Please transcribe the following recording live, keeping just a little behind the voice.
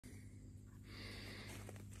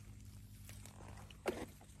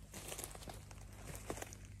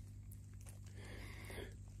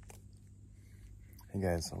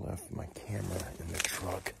Guys, I left my camera in the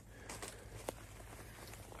truck.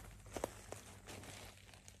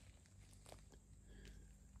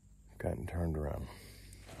 Gotten turned around.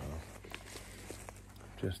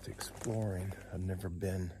 Just exploring. I've never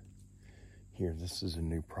been here. This is a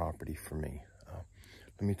new property for me.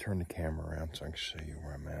 Let me turn the camera around so I can show you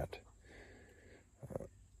where I'm at.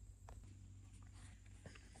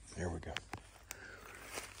 There we go.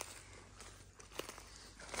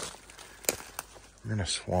 I'm in a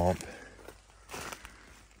swamp.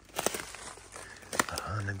 I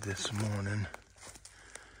hunted this morning.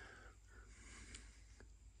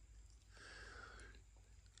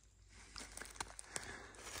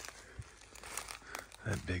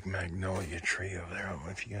 That big magnolia tree over there, I don't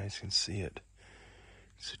know if you guys can see it.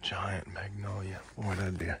 It's a giant magnolia. Boy,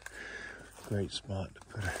 that'd be a great spot to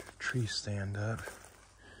put a tree stand up.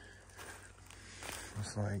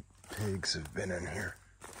 Looks like pigs have been in here.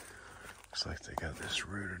 Looks like they got this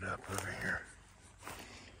rooted up over here.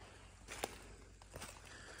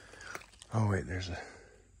 Oh wait, there's a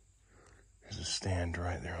stand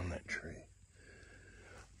right there on that tree.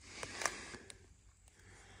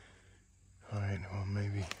 Alright, well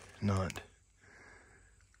maybe not.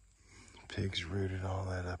 Pigs rooted all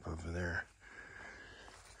that up over there.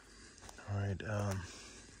 Alright,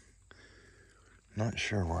 not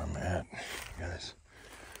sure where I'm at, guys.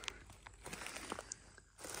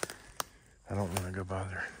 I don't want to go by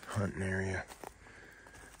their hunting area.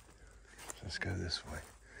 Let's go this way.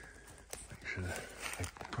 Make sure that I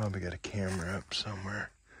probably got a camera up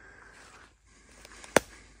somewhere.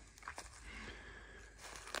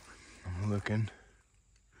 I'm looking.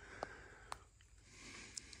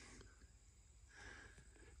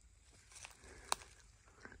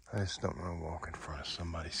 I just don't want to walk in front of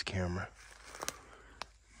somebody's camera.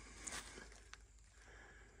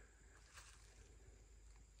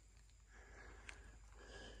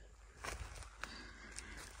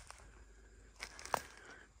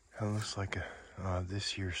 That looks like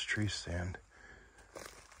this year's tree stand.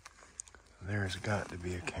 There's got to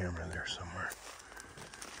be a camera there somewhere.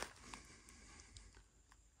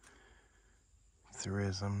 If there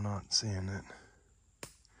is, I'm not seeing it.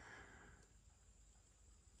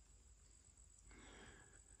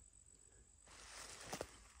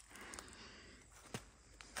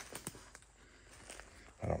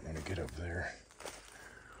 I don't want to get up there.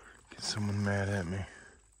 Get someone mad at me.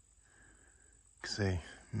 Because they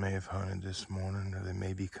may have hunted this morning, or they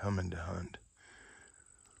may be coming to hunt.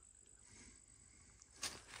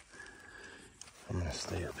 I'm going to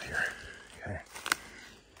stay up here, okay?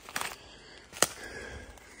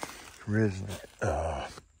 Originally,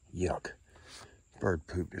 yuck. Bird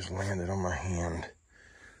poop just landed on my hand.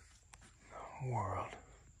 Oh, world.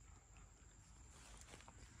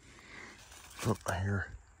 Oh, I hear.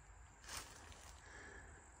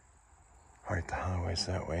 All right, the highway's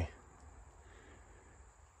that way.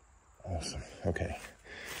 Awesome. Okay.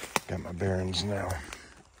 Got my bearings now.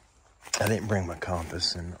 I didn't bring my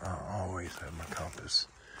compass, and I always have my compass.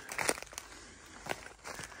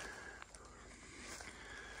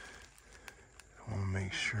 I want to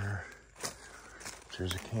make sure if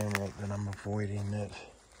there's a camera, then I'm avoiding it.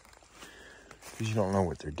 Because you don't know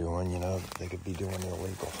what they're doing, you know. They could be doing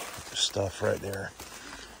illegal stuff right there.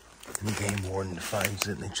 And the game warden finds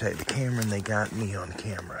it, and they check the camera, and they got me on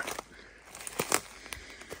camera.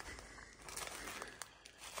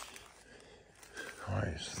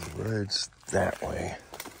 Alright, so the road's that way.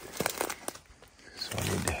 So I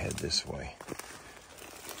need to head this way.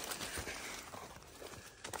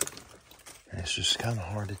 And it's just kind of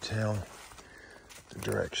hard to tell the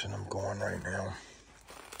direction I'm going right now.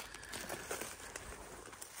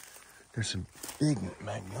 There's some big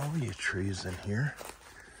magnolia trees in here.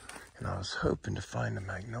 And I was hoping to find a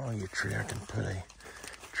magnolia tree I can put a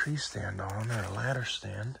tree stand on, or a ladder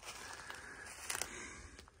stand.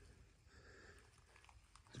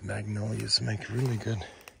 The magnolias make really good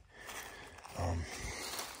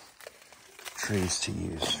trees to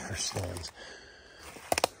use for stands.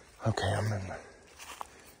 Okay, I'm in.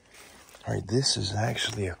 Alright, this is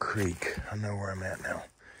actually a creek. I know where I'm at now.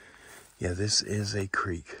 Yeah, this is a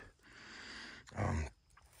creek.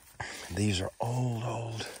 These are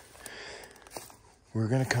old. We're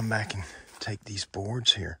going to come back and take these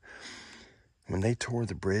boards here. When they tore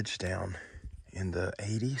the bridge down in the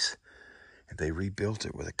 80s, they rebuilt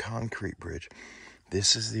it with a concrete bridge.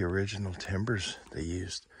 This is the original timbers they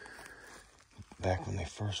used back when they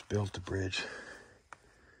first built the bridge.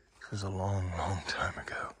 This was a long, long time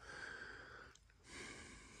ago.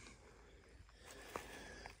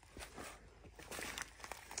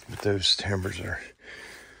 But those timbers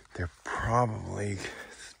they're probably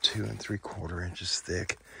 2 3/4 inches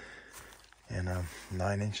thick and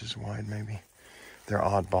 9 inches wide, maybe. They're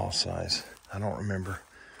oddball size. I don't remember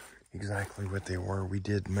exactly what they were. We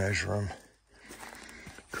did measure them.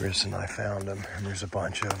 Chris and I found them, and there's a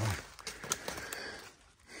bunch of them.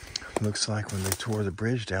 Looks like when they tore the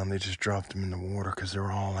bridge down, they just dropped them in the water because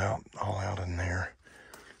they're all out in there.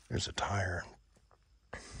 There's a tire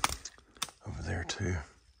over there too.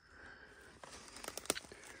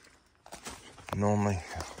 Normally,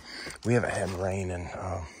 we haven't had rain in,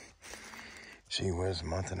 gee whiz, a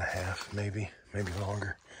month and a half, maybe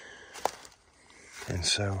longer. And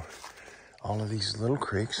so, all of these little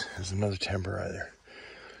creeks, there's another timber right there.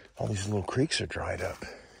 All these little creeks are dried up.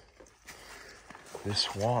 This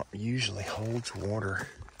swamp usually holds water.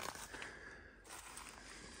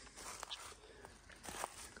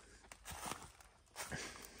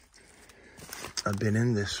 I've been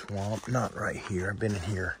in this swamp, not right here. I've been in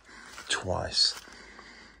here twice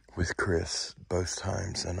with Chris, both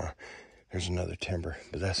times, and there's another timber,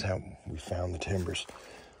 but that's how we found the timbers.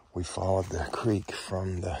 We followed the creek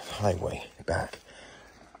from the highway back.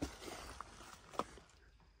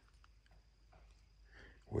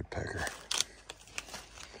 Woodpecker.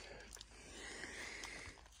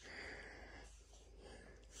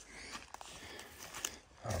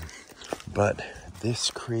 But this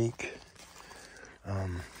creek,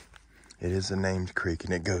 it is a named creek,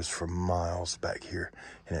 and it goes for miles back here,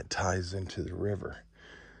 and it ties into the river.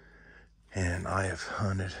 And I have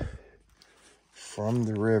hunted from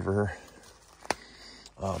the river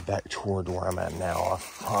back toward where I'm at now. I've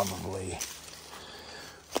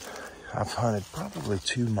hunted probably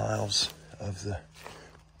 2 miles of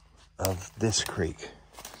this creek,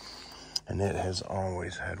 and it has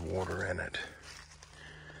always had water in it.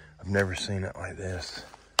 I've never seen it like this.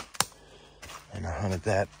 And I hunted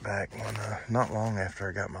that back when, not long after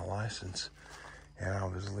I got my license and I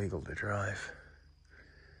was legal to drive.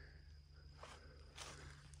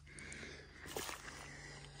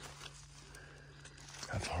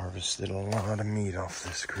 I've harvested a lot of meat off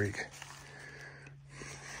this creek.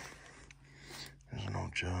 There's an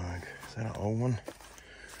old jug. Is that an old one?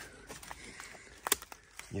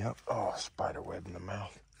 Yep. Oh, spider web in the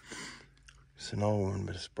mouth. It's an old one,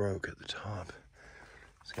 but it's broke at the top.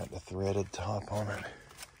 It's got the threaded top on it.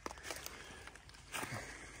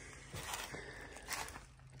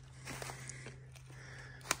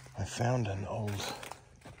 I found an old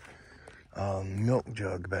milk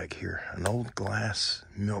jug back here, an old glass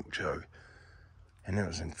milk jug, and it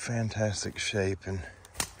was in fantastic shape. And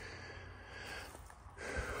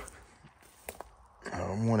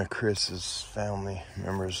one of Chris's family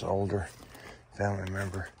members, older family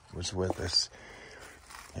member, was with us,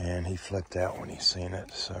 and he flipped out when he seen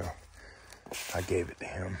it, so I gave it to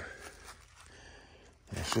him.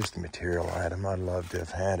 And it's just a material item. I'd love to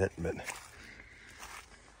have had it, but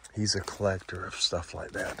he's a collector of stuff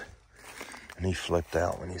like that. And he flipped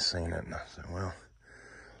out when he seen it, and I said, well,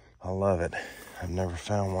 I love it. I've never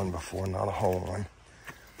found one before, not a whole one.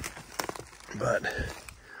 But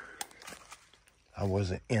I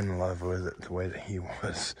wasn't in love with it the way that he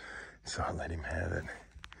was, so I let him have it.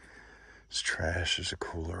 It's trash. There's a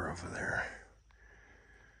cooler over there.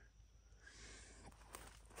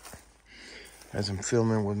 As I'm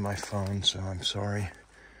filming with my phone, so I'm sorry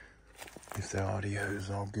if the audio is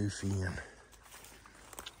all goofy and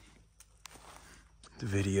the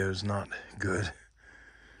video's not good.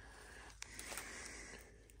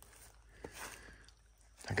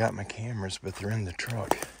 I got my cameras, but they're in the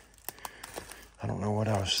truck. I don't know what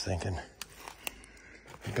I was thinking.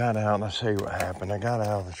 I got out, and I'll tell you what happened. I got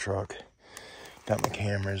out of the truck, got my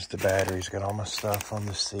cameras, the batteries, got all my stuff on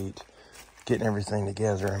the seat, getting everything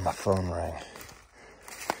together, and my phone rang.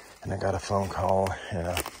 And I got a phone call, and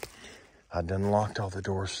I'd unlocked all the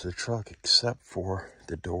doors to the truck except for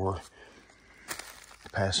the door, the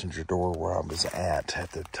passenger door where I was at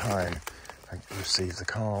the time I received the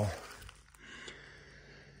call.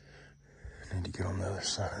 I need to get on the other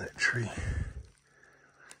side of that tree.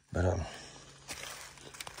 But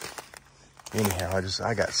anyhow,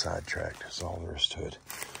 I got sidetracked. That's all there is to it.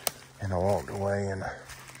 And I walked away, and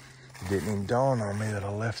it didn't even dawn on me that I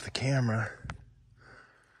left the camera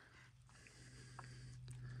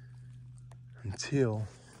until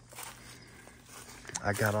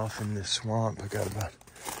I got off in this swamp. I got about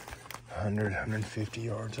 100, 150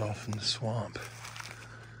 yards off in the swamp.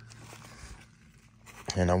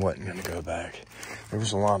 And I wasn't going to go back. There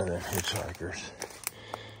was a lot of them hitchhikers.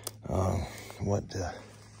 What the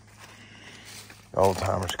old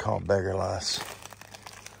timers call beggar lice.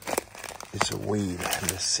 It's a weed, and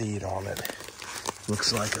the seed on it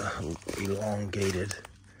looks like a elongated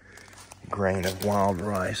grain of wild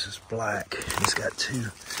rice. It's black. It's got 2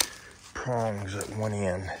 prongs at one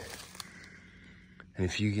end. And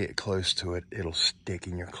if you get close to it, it'll stick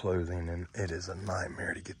in your clothing, and it is a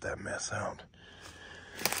nightmare to get that mess out.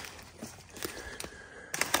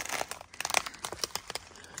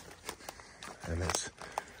 And it's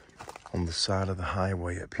on the side of the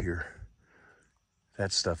highway up here.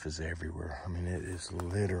 That stuff is everywhere. I mean, it is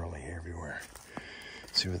literally everywhere.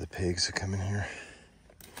 See where the pigs are coming here?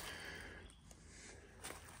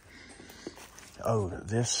 Oh,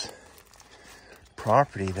 this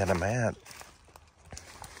property that I'm at,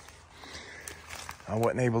 I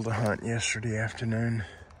wasn't able to hunt yesterday afternoon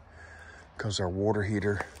because our water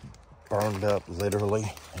heater burned up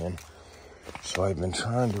literally, and so I've been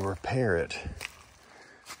trying to repair it.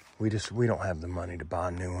 We don't have the money to buy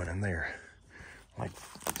a new one, and they're like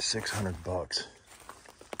 $600,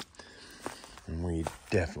 and we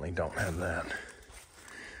definitely don't have that.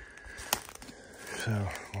 So,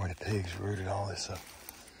 where the pigs rooted all this up.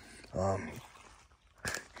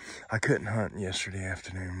 I couldn't hunt yesterday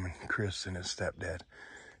afternoon when Chris and his stepdad,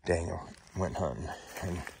 Daniel, went hunting.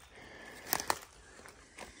 And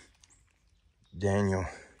Daniel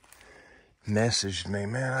messaged me,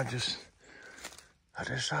 man, I just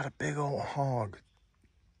shot a big old hog.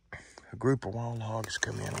 A group of wild hogs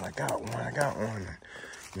come in, and I got one. And,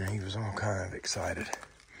 you know, he was all kind of excited.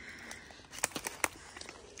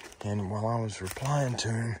 And while I was replying to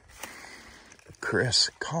him, Chris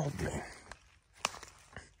called me.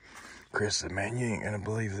 Chris said, man, you ain't gonna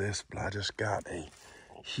believe this, but I just got a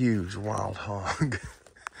huge wild hog.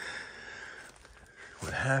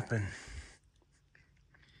 What happened?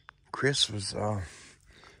 Chris was,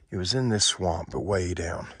 he was in this swamp, but way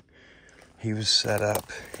down. He was set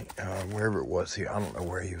up, wherever it was, I don't know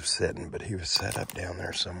where he was sitting, but he was set up down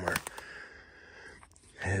there somewhere.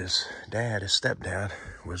 His stepdad,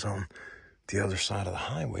 was on the other side of the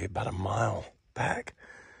highway, about a mile back,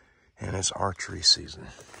 and it's archery season.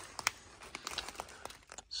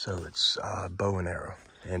 So it's bow and arrow,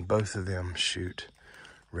 and both of them shoot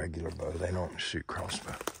regular bow. They don't shoot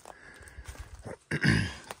crossbow.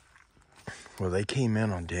 Well, they came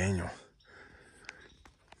in on Daniel,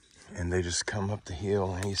 and they just come up the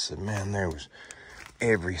hill, and he said, man, there was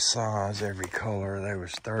every size, every color. There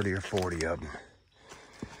was 30 or 40 of them.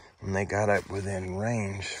 When they got up within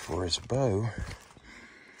range for his bow,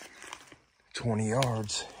 20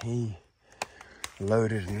 yards, he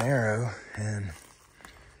loaded an arrow and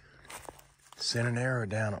sent an arrow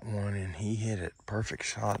down at one, and he hit it, perfect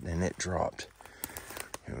shot, and it dropped.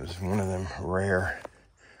 It was one of them rare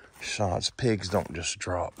shots. Pigs don't just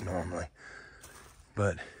drop normally,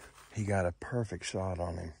 but he got a perfect shot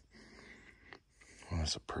on him. Well,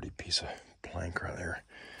 that's a pretty piece of plank right there.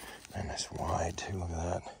 And it's wide too, look at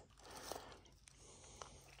that.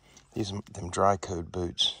 These are them dry coat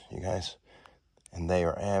boots, you guys, and they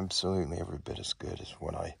are absolutely every bit as good as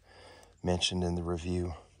what I mentioned in the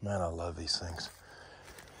review. Man, I love these things.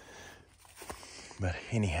 But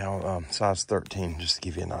anyhow, size 13, just to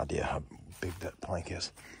give you an idea how big that plank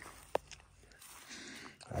is.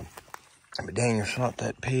 But Daniel shot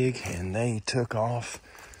that pig, and they took off.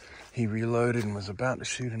 He reloaded and was about to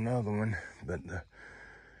shoot another one, but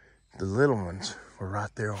the little ones were right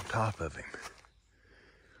there on top of him.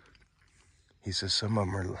 He says some of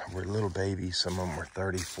them were little babies, some of them were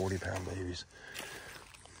 30, 40-pound babies.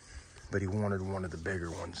 But he wanted one of the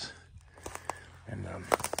bigger ones. And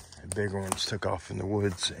the bigger ones took off in the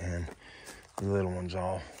woods, and the little ones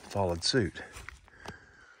all followed suit.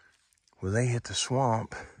 Well, they hit the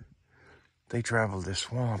swamp. They traveled this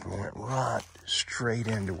swamp and went right straight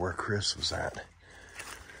into where Chris was at.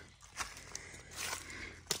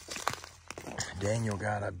 Daniel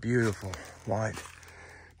got a beautiful black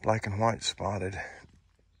and white spotted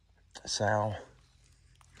sow.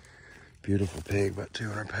 Beautiful pig, about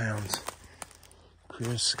 200 pounds.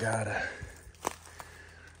 Chris got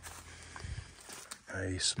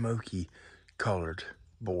a smoky colored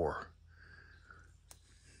boar.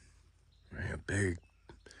 A big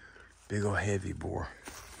old heavy boar.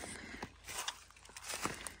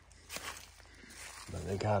 But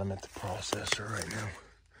they got him at the processor right now.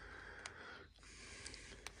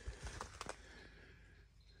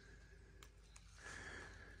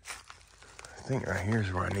 I think right here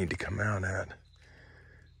is where I need to come out at.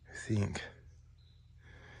 I think.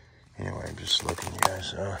 Anyway, I'm just looking, you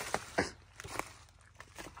guys.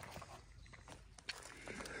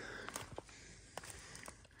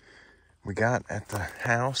 We got at the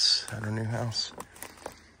house, at our new house,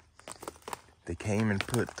 they came and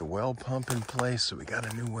put the well pump in place, so we got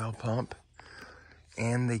a new well pump.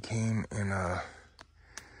 And they came and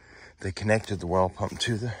they connected the well pump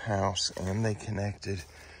to the house, and they connected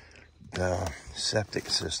the septic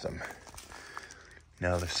system.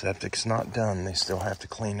 Now the septic's not done. They still have to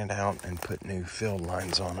clean it out and put new field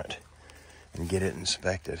lines on it and get it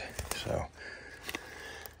inspected. So,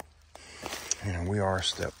 you know, we are a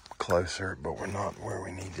step closer, but we're not where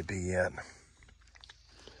we need to be yet.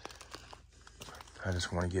 I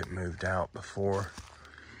just want to get moved out before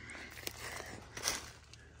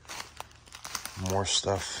more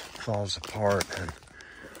stuff falls apart and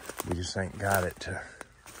we just ain't got it to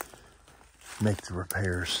make the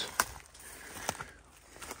repairs.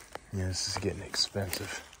 Yeah, this is getting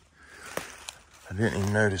expensive. I didn't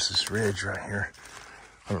even notice this ridge right here.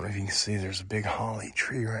 I don't know if you can see, there's a big holly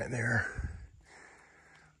tree right there.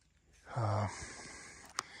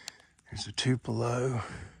 There's a tupelo,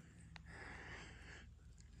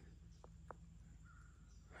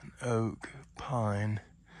 an oak, pine.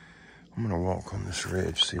 I'm gonna walk on this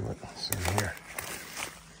ridge, see what's in here.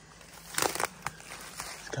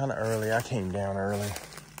 It's kind of early. I came down early.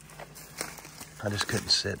 I just couldn't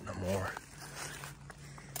sit no more.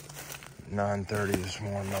 9:30 this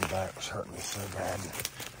morning, my back was hurting me so bad.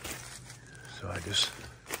 So I just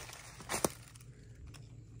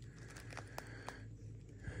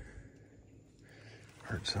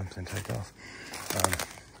heard something take off.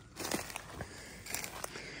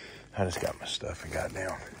 I just got my stuff and got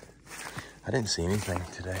down. I didn't see anything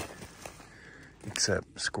today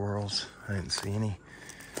except squirrels. I didn't see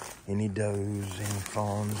any does, any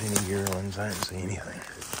fawns, any yearlings. I didn't see anything.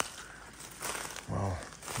 Well,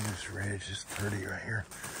 this ridge is pretty right here.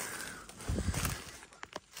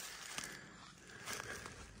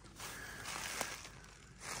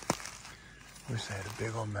 Wish they had a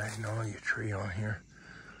big old magnolia tree on here.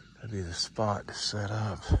 That'd be the spot to set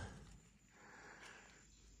up.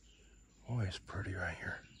 Boy, it's pretty right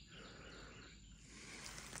here.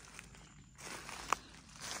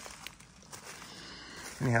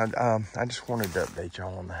 Anyhow, I just wanted to update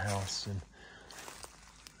y'all on the house and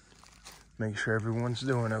make sure everyone's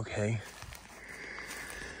doing okay.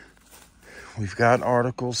 We've got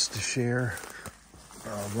articles to share.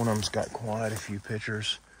 One of them's got quite a few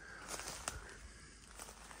pictures.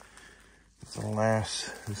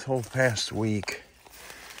 This whole past week,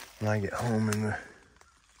 when I get home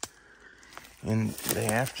in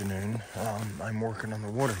the afternoon, I'm working on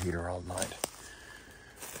the water heater all night.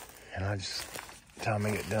 And by the time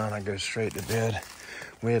I get done, I go straight to bed.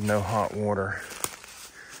 We had no hot water.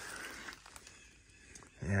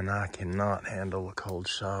 And I cannot handle a cold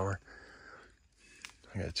shower.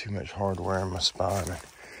 I got too much hardware in my spine. And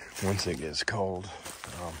once it gets cold,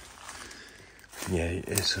 yeah,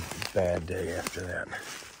 it's a bad day after that.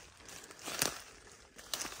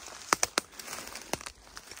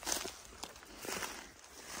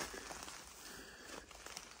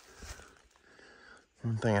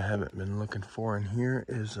 One thing I haven't been looking for in here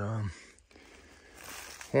is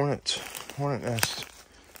hornet nest.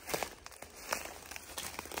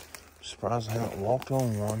 Surprised I haven't walked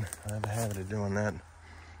on one. I have a habit of doing that.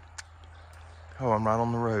 Oh, I'm right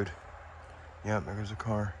on the road. Yep, there's a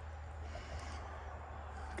car.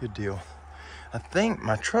 Good deal. I think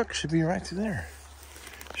my truck should be right through there.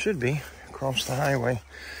 Should be, across the highway.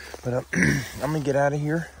 But I'm gonna get out of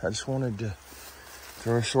here. I just wanted to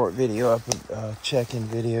throw a short video up, a check-in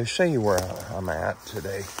video, show you where I'm at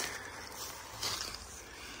today.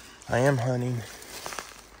 I am hunting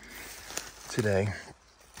today,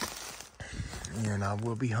 and I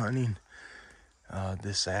will be hunting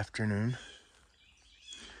this afternoon.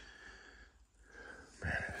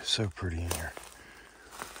 Man, it's so pretty in here.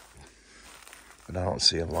 But I don't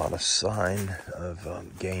see a lot of sign of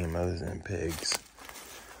game other than pigs.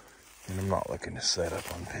 And I'm not looking to set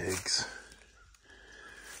up on pigs.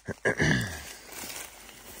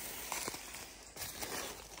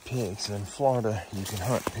 Pigs in Florida, you can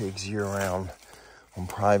hunt pigs year-round on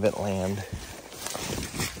private land.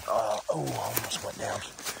 Oh, almost went down.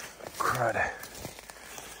 Crud.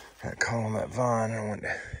 Got caught on that vine. I went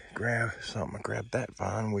to grab something. I grabbed that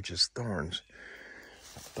vine, which is thorns.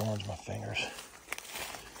 Thorns my fingers.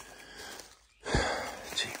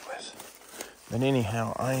 Gee whiz. But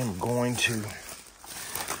anyhow, I am going to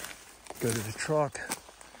go to the truck.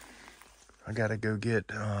 I gotta go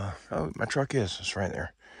get, oh, my truck it's right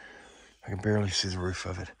there. I can barely see the roof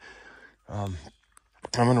of it. I'm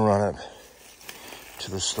gonna run up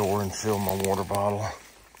to the store and fill my water bottle.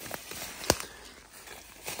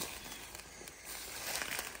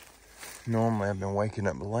 Normally I've been waking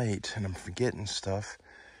up late and I'm forgetting stuff.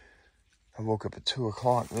 I woke up at 2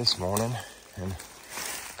 o'clock this morning and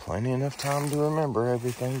plenty enough time to remember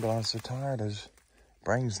everything, but I was so tired, his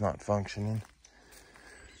brain's not functioning.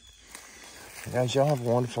 Guys, y'all have a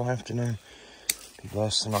wonderful afternoon. Be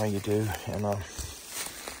blessed in all you do. And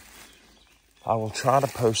I will try to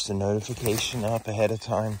post a notification up ahead of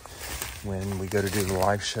time when we go to do the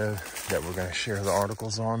live show that we're going to share the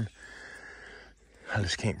articles on. I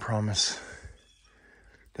just can't promise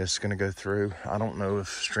that it's going to go through. I don't know if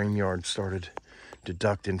StreamYard started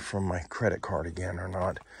deducting from my credit card again or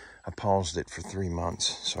not. I paused it for 3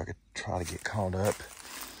 months so I could try to get caught up.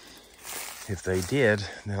 If they did,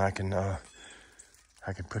 then I can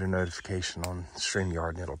put a notification on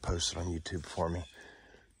StreamYard and it'll post it on YouTube for me.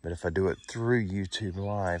 But if I do it through YouTube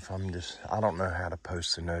Live, I don't know how to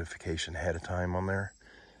post a notification ahead of time on there.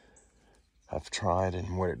 I've tried,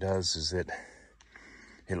 and what it does is it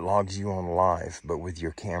logs you on live, but with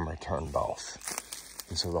your camera turned off.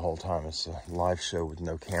 And so the whole time it's a live show with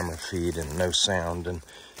no camera feed and no sound, and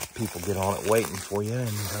people get on it waiting for you,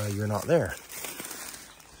 and you're not there.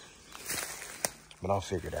 But I'll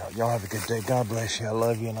figure it out. Y'all have a good day. God bless you. I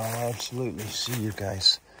love you, and I'll absolutely see you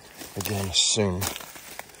guys again soon.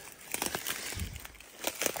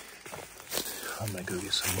 I'm gonna go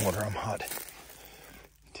get some water. I'm hot.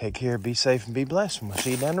 Take care, be safe, and be blessed. And we'll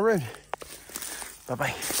see you down the road.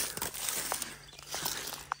 Bye-bye.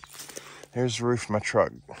 There's the roof of my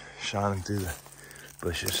truck shining through the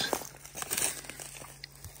bushes.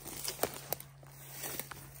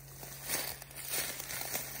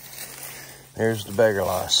 There's the beggar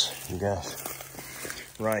lice, you guys.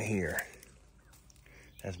 Right here.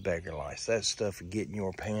 That's beggar lice. That stuff will get in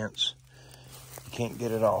your pants. You can't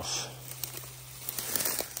get it off.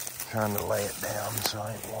 I'm trying to lay it down so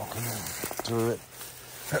I ain't walking through it.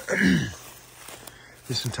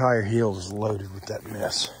 This entire hill is loaded with that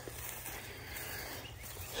mess.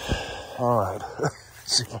 All right,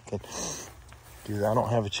 see if I can do that. I don't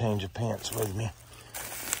have a change of pants with me.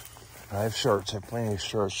 I have shirts, I have plenty of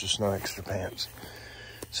shirts, just no extra pants.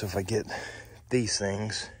 So if I get these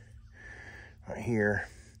things right here,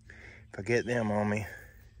 if I get them on me,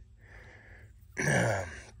 the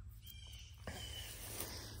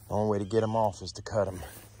only way to get them off is to cut them.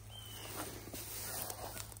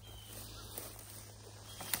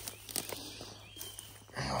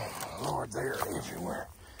 Oh, my Lord, they're everywhere.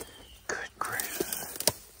 Good gracious.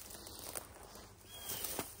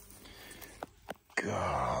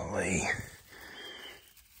 Golly.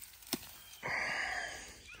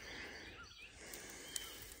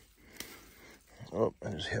 Oh, I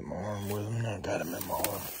just hit my arm with them. I got them in my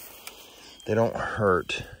arm. They don't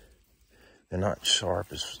hurt. They're not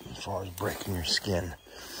sharp as far as breaking your skin,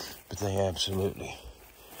 but they absolutely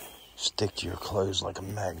stick to your clothes like a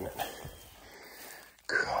magnet.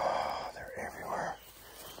 God, they're everywhere.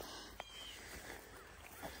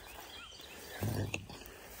 And they're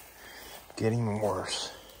getting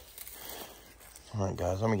worse. All right,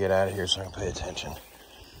 guys, let me get out of here so I can pay attention.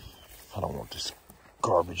 I don't want this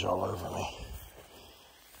garbage all over me.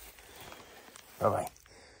 Bye-bye.